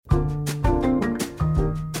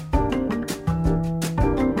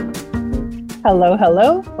Hello,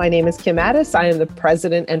 hello. My name is Kim Addis. I am the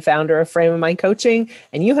president and founder of Frame of Mind Coaching,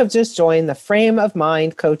 and you have just joined the Frame of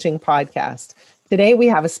Mind Coaching podcast. Today we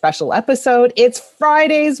have a special episode. It's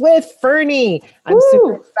Fridays with Ferne. I'm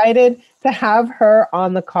super excited to have her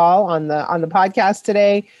on the call on the podcast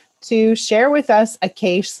today to share with us a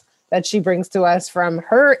case that she brings to us from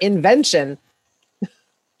her invention.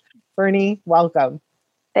 Ferne, welcome.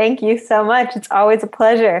 Thank you so much. It's always a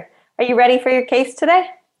pleasure. Are you ready for your case today?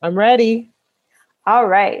 I'm ready. All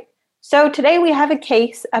right. So today we have a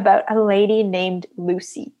case about a lady named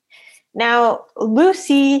Lucy. Now,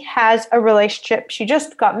 Lucy has a relationship. She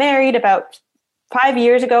just got married about 5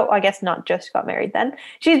 years ago. Well, I guess not just got married then.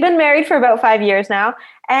 She's been married for about 5 years now,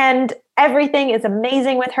 and everything is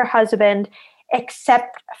amazing with her husband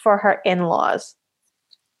except for her in-laws.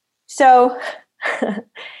 So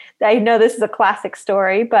I know this is a classic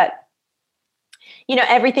story, but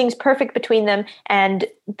everything's perfect between them, and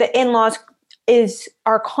the in-laws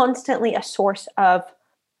are constantly a source of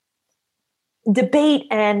debate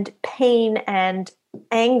and pain and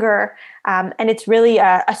anger, and it's really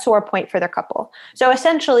a sore point for their couple. So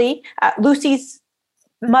essentially, Lucy's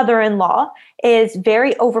mother-in-law is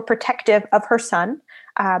very overprotective of her son,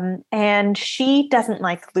 and she doesn't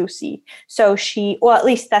like Lucy. So at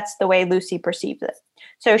least that's the way Lucy perceives it.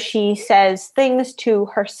 So she says things to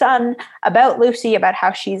her son about Lucy, about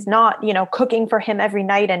how she's not, cooking for him every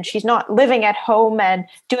night, and she's not living at home and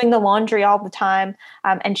doing the laundry all the time.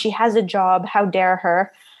 And she has a job. How dare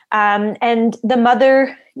her? And the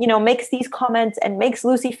mother, makes these comments and makes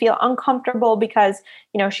Lucy feel uncomfortable because,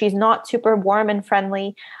 she's not super warm and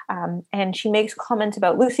friendly. And she makes comments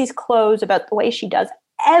about Lucy's clothes, about the way she does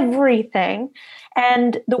everything.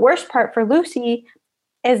 And the worst part for Lucy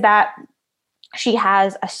is that she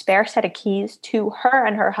has a spare set of keys to her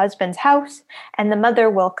and her husband's house, and the mother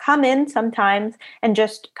will come in sometimes and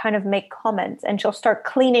just kind of make comments, and she'll start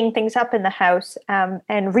cleaning things up in the house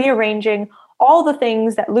and rearranging all the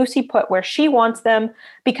things that Lucy put where she wants them,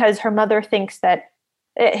 because his mother thinks that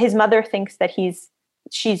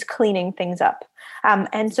she's cleaning things up.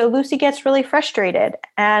 And so Lucy gets really frustrated,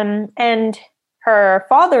 and her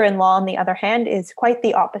father-in-law, on the other hand, is quite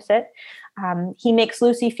the opposite. He makes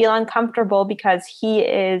Lucy feel uncomfortable because he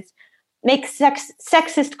makes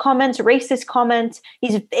sexist comments, racist comments.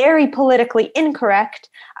 He's very politically incorrect,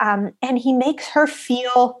 and he makes her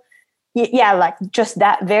feel, like just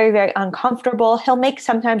that, very, very uncomfortable. He'll make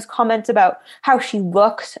sometimes comments about how she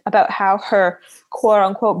looks, about how her quote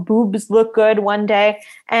unquote boobs look good one day,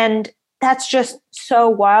 and that's just so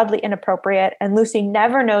wildly inappropriate, and Lucy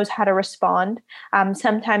never knows how to respond.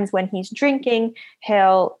 Sometimes when he's drinking,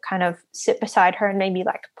 he'll kind of sit beside her and maybe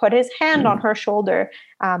put his hand on her shoulder.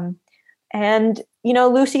 And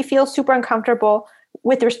Lucy feels super uncomfortable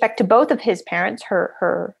with respect to both of his parents,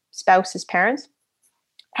 her spouse's parents.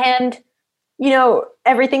 And,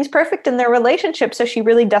 everything's perfect in their relationship, so she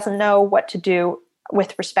really doesn't know what to do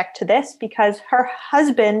with respect to this, because her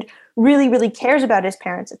husband really, really cares about his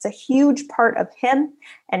parents. It's a huge part of him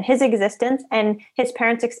and his existence, and his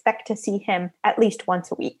parents expect to see him at least once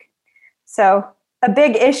a week. So a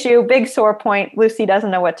big issue, big sore point. Lucy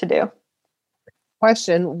doesn't know what to do.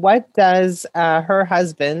 Question: what does her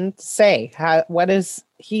husband say? What does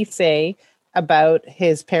he say about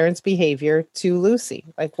his parents' behavior to Lucy?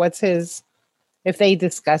 What's his, if they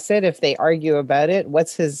discuss it, if they argue about it,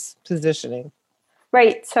 what's his positioning?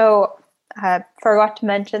 Right. So I forgot to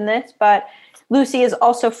mention this, but Lucy is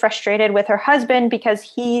also frustrated with her husband because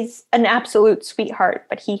he's an absolute sweetheart,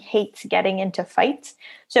 but he hates getting into fights.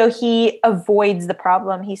 So he avoids the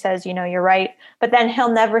problem. He says, you're right. But then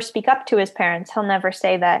he'll never speak up to his parents. He'll never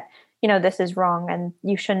say that, this is wrong and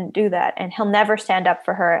you shouldn't do that. And he'll never stand up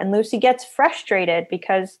for her. And Lucy gets frustrated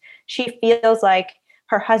because she feels like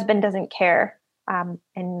her husband doesn't care,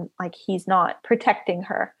 and like he's not protecting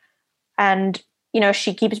her. And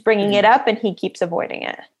she keeps bringing it up and he keeps avoiding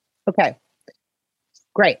it. Okay.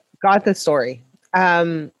 Great. Got the story.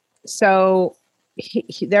 So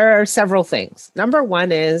there are several things. Number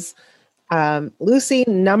one is Lucy,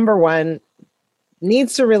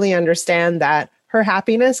 needs to really understand that her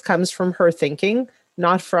happiness comes from her thinking,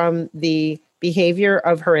 not from the behavior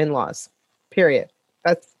of her in-laws, period.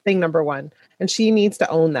 That's thing number one. And she needs to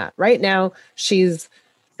own that. Right now, she's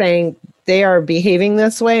saying they are behaving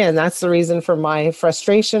this way, and that's the reason for my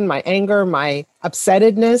frustration, my anger, my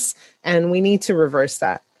upsettedness, and we need to reverse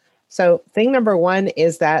that. So thing number one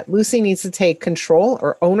is that Lucy needs to take control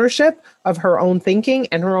or ownership of her own thinking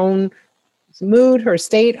and her own mood, her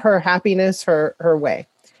state, her happiness, her way.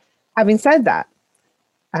 Having said that,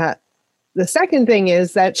 the second thing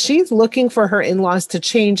is that she's looking for her in-laws to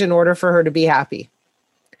change in order for her to be happy.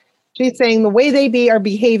 She's saying the way they are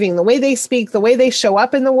behaving, the way they speak, the way they show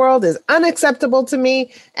up in the world is unacceptable to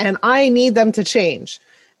me, and I need them to change.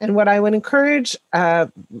 And what I would encourage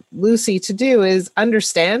Lucy to do is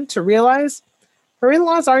understand, to realize her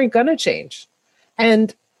in-laws aren't going to change.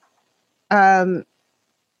 And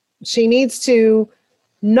she needs to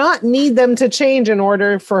not need them to change in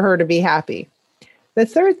order for her to be happy. The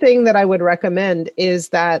third thing that I would recommend is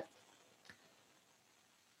that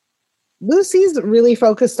Lucy's really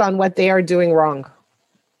focused on what they are doing wrong,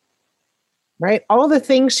 right? All the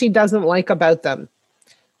things she doesn't like about them.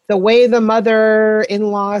 The way the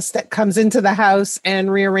mother-in-law comes into the house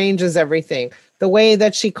and rearranges everything. The way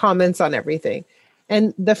that she comments on everything.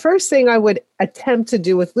 And the first thing I would attempt to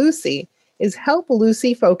do with Lucy is help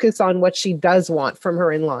Lucy focus on what she does want from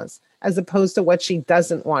her in-laws, as opposed to what she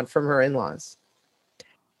doesn't want from her in-laws.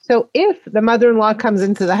 So if the mother-in-law comes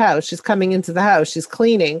into the house, she's coming into the house, she's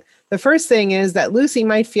cleaning, the first thing is that Lucy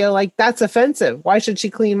might feel like that's offensive. Why should she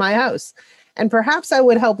clean my house? And perhaps I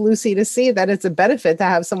would help Lucy to see that it's a benefit to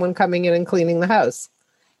have someone coming in and cleaning the house,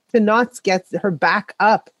 to not get her back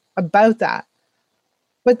up about that.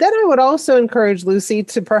 But then I would also encourage Lucy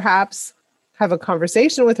to perhaps have a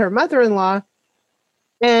conversation with her mother-in-law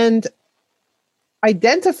and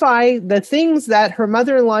identify the things that her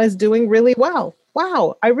mother-in-law is doing really well.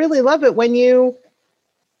 Wow, I really love it when you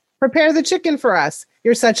prepare the chicken for us.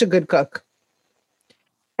 You're such a good cook.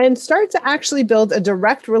 And start to actually build a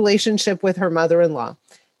direct relationship with her mother-in-law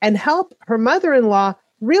and help her mother-in-law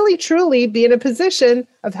really, truly be in a position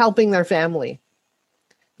of helping their family.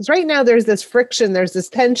 Because right now there's this friction, there's this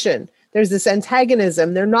tension, there's this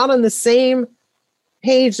antagonism. They're not on the same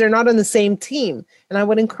page. They're not on the same team. And I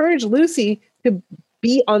would encourage Lucy to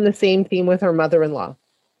be on the same team with her mother-in-law.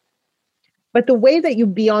 But the way that you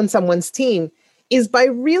be on someone's team is by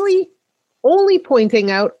really only pointing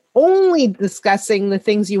out, only discussing the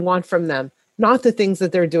things you want from them, not the things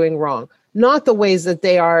that they're doing wrong, not the ways that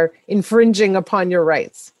they are infringing upon your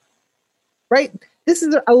rights, right? This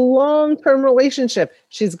is a long-term relationship.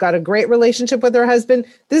 She's got a great relationship with her husband.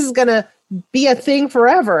 This is going to be a thing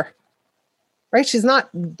forever, right? She's not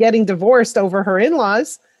getting divorced over her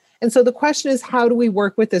in-laws. And so the question is, how do we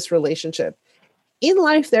work with this relationship? In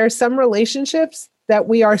life, there are some relationships that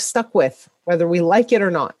we are stuck with, whether we like it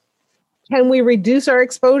or not. Can we reduce our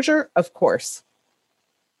exposure? Of course.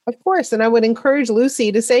 Of course. And I would encourage Lucy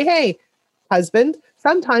to say, hey, husband,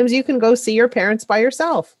 sometimes you can go see your parents by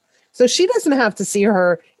yourself. So she doesn't have to see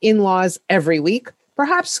her in-laws every week.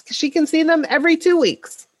 Perhaps she can see them every 2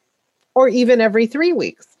 weeks or even every 3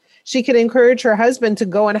 weeks. She can encourage her husband to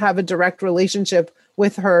go and have a direct relationship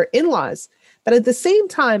with her in-laws. But at the same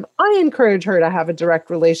time, I encourage her to have a direct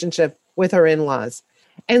relationship with her in-laws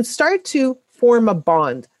and start to form a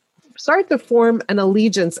bond, start to form an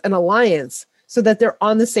allegiance, an alliance, so that they're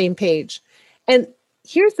on the same page. And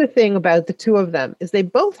here's the thing about the two of them is they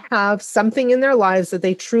both have something in their lives that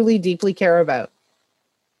they truly deeply care about.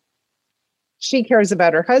 She cares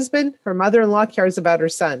about her husband, her mother-in-law cares about her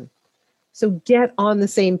son. So get on the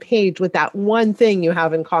same page with that one thing you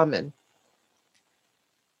have in common.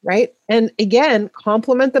 Right? And again,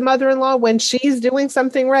 compliment the mother-in-law when she's doing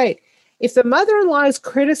something right. If the mother-in-law is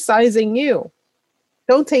criticizing you,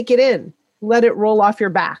 don't take it in. Let it roll off your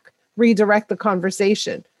back. Redirect the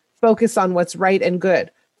conversation. Focus on what's right and good.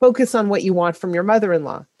 Focus on what you want from your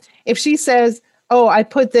mother-in-law. If she says, oh, I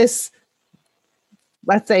put this,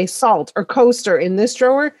 let's say, salt or coaster in this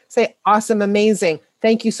drawer, say, awesome, amazing.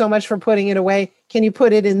 Thank you so much for putting it away. Can you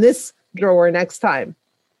put it in this drawer next time?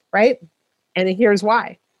 Right? And here's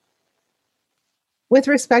why. With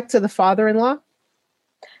respect to the father-in-law,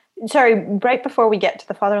 sorry, right before we get to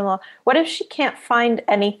the father-in-law, what if she can't find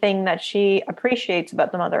anything that she appreciates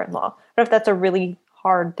about the mother-in-law? What if that's a really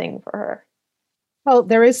hard thing for her? well,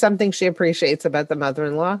 there is something she appreciates about the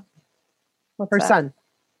mother-in-law. What's Her that? son.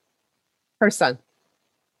 Her son.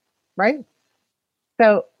 Right?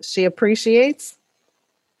 So she appreciates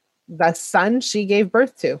the son she gave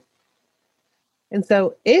birth to. And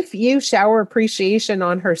so if you shower appreciation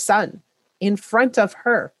on her son in front of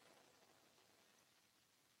her,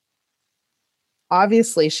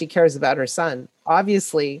 obviously she cares about her son.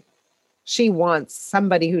 Obviously, she wants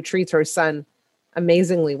somebody who treats her son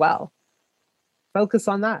amazingly well. Focus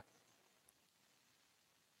on that.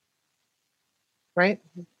 Right?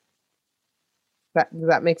 Does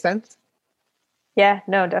that make sense? Yeah,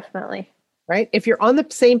 no, definitely. Right? If you're on the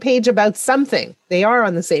same page about something, they are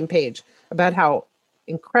on the same page about how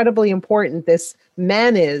incredibly important this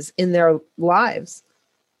man is in their lives,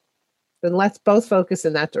 then let's both focus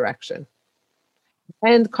in that direction.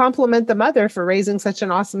 And compliment the mother for raising such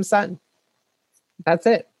an awesome son. That's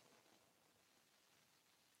it.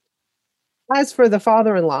 As for the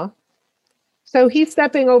father-in-law, so he's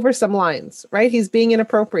stepping over some lines, right? He's being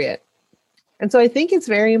inappropriate. And so I think it's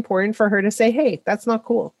very important for her to say, hey, that's not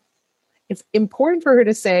cool. It's important for her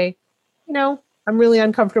to say, I'm really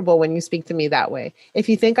uncomfortable when you speak to me that way. If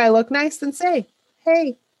you think I look nice, then say,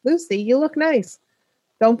 hey, Lucy, you look nice.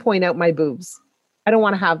 Don't point out my boobs. I don't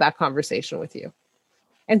want to have that conversation with you.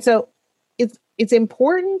 And so it's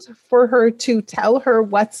important for her to tell her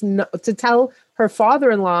to tell her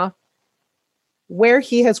father-in-law where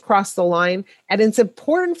he has crossed the line. And it's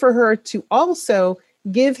important for her to also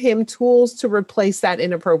give him tools to replace that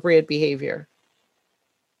inappropriate behavior.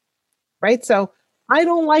 Right? So I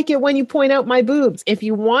don't like it when you point out my boobs. If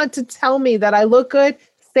you want to tell me that I look good,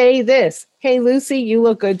 say this. Hey, Lucy, you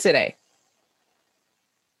look good today.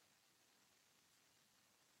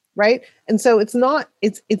 Right? And so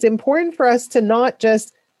it's important for us to not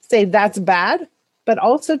just say that's bad, but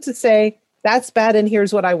also to say that's bad and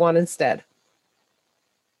here's what I want instead.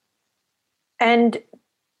 And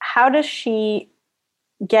how does she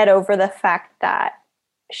get over the fact that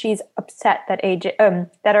she's upset that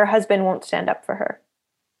that her husband won't stand up for her?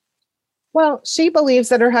 Well, she believes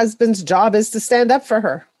that her husband's job is to stand up for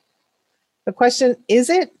her. The question, is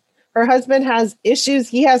it? Her husband has issues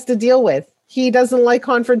he has to deal with. He doesn't like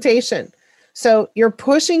confrontation. So you're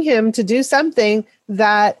pushing him to do something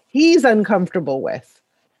that he's uncomfortable with.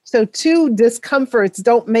 So two discomforts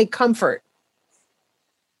don't make comfort,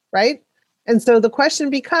 right? And so the question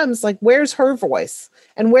becomes like, where's her voice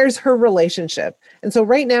and where's her relationship? And so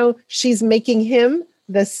right now she's making him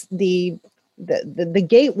the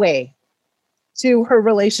gateway to her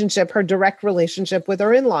relationship, her direct relationship with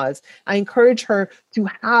her in-laws. I encourage her to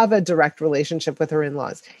have a direct relationship with her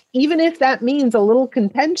in-laws, even if that means a little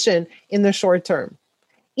contention in the short term.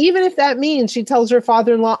 Even if that means she tells her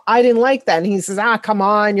father-in-law, I didn't like that. And he says, come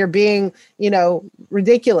on, you're being,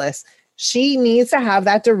 ridiculous. She needs to have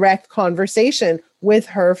that direct conversation with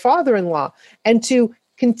her father-in-law. And to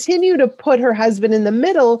continue to put her husband in the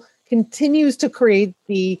middle continues to create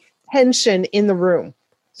the tension in the room.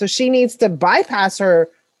 So she needs to bypass her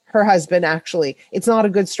husband, actually. It's not a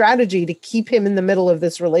good strategy to keep him in the middle of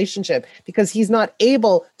this relationship because he's not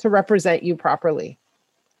able to represent you properly.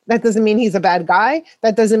 That doesn't mean he's a bad guy.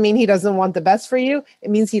 That doesn't mean he doesn't want the best for you. It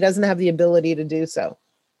means he doesn't have the ability to do so.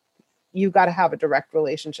 You've got to have a direct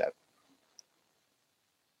relationship.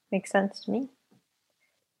 Makes sense to me.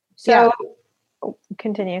 So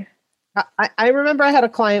continue. I remember I had a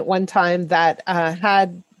client one time that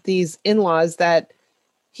had these in-laws that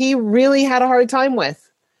he really had a hard time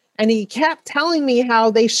with. And he kept telling me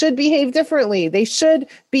how they should behave differently. They should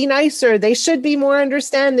be nicer. They should be more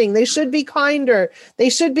understanding. They should be kinder. They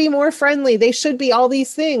should be more friendly. They should be all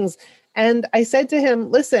these things. And I said to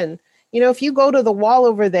him, listen, if you go to the wall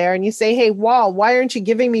over there and you say, hey, wall, why aren't you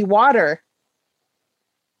giving me water?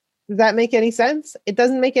 Does that make any sense? It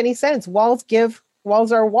doesn't make any sense. Walls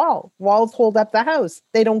are wall. Walls hold up the house.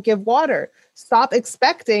 They don't give water. Stop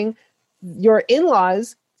expecting your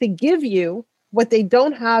in-laws to give you what they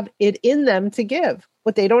don't have it in them to give,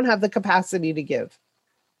 what they don't have the capacity to give.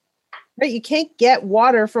 Right? You can't get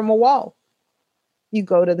water from a wall. You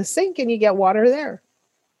go to the sink and you get water there.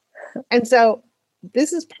 And so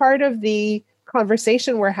this is part of the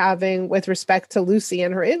conversation we're having with respect to Lucy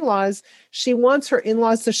and her in-laws. She wants her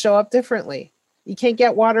in-laws to show up differently. You can't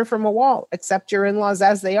get water from a wall, accept your in-laws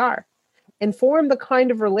as they are. And form the kind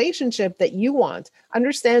of relationship that you want.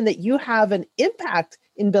 Understand that you have an impact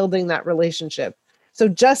in building that relationship. So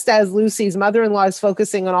just as Lucy's mother-in-law is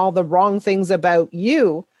focusing on all the wrong things about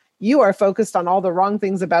you, you are focused on all the wrong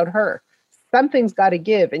things about her. Something's got to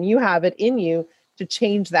give, and you have it in you to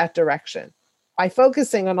change that direction by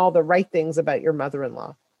focusing on all the right things about your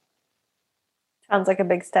mother-in-law. Sounds like a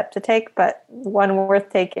big step to take, but one worth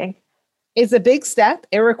taking. It's a big step.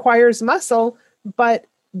 It requires muscle, but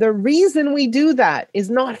the reason we do that is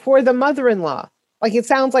not for the mother-in-law. Like it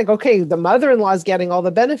sounds like, okay, the mother-in-law is getting all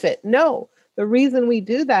the benefit. No, the reason we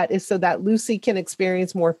do that is so that Lucy can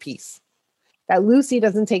experience more peace. That Lucy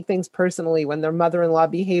doesn't take things personally when their mother-in-law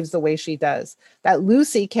behaves the way she does. That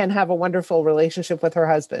Lucy can have a wonderful relationship with her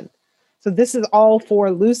husband. So this is all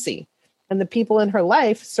for Lucy. And the people in her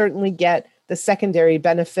life certainly get the secondary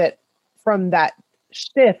benefit from that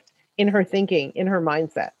shift in her thinking, in her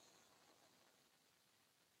mindset.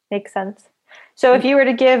 Makes sense. So if you were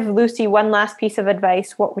to give Lucy one last piece of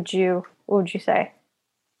advice, what would you say?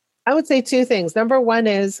 I would say two things. Number one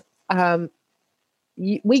is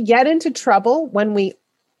we get into trouble when we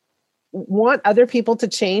want other people to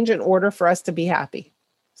change in order for us to be happy.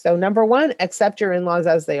 So number one, accept your in-laws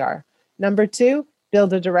as they are. Number two,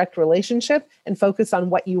 build a direct relationship and focus on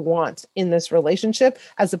what you want in this relationship,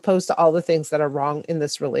 as opposed to all the things that are wrong in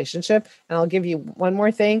this relationship. And I'll give you one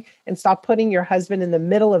more thing, and stop putting your husband in the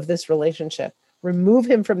middle of this relationship. Remove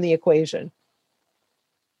him from the equation.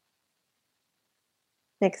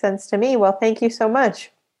 Makes sense to me. Well, thank you so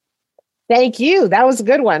much. Thank you. That was a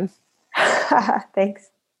good one. Thanks.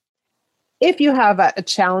 If you have a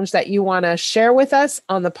challenge that you want to share with us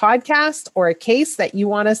on the podcast, or a case that you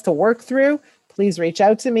want us to work through, please reach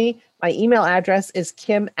out to me. My email address is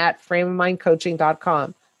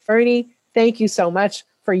kim@frameofmindcoaching.com. Ferne, thank you so much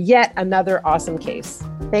for yet another awesome case.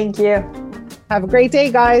 Thank you. Have a great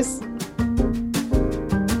day, guys.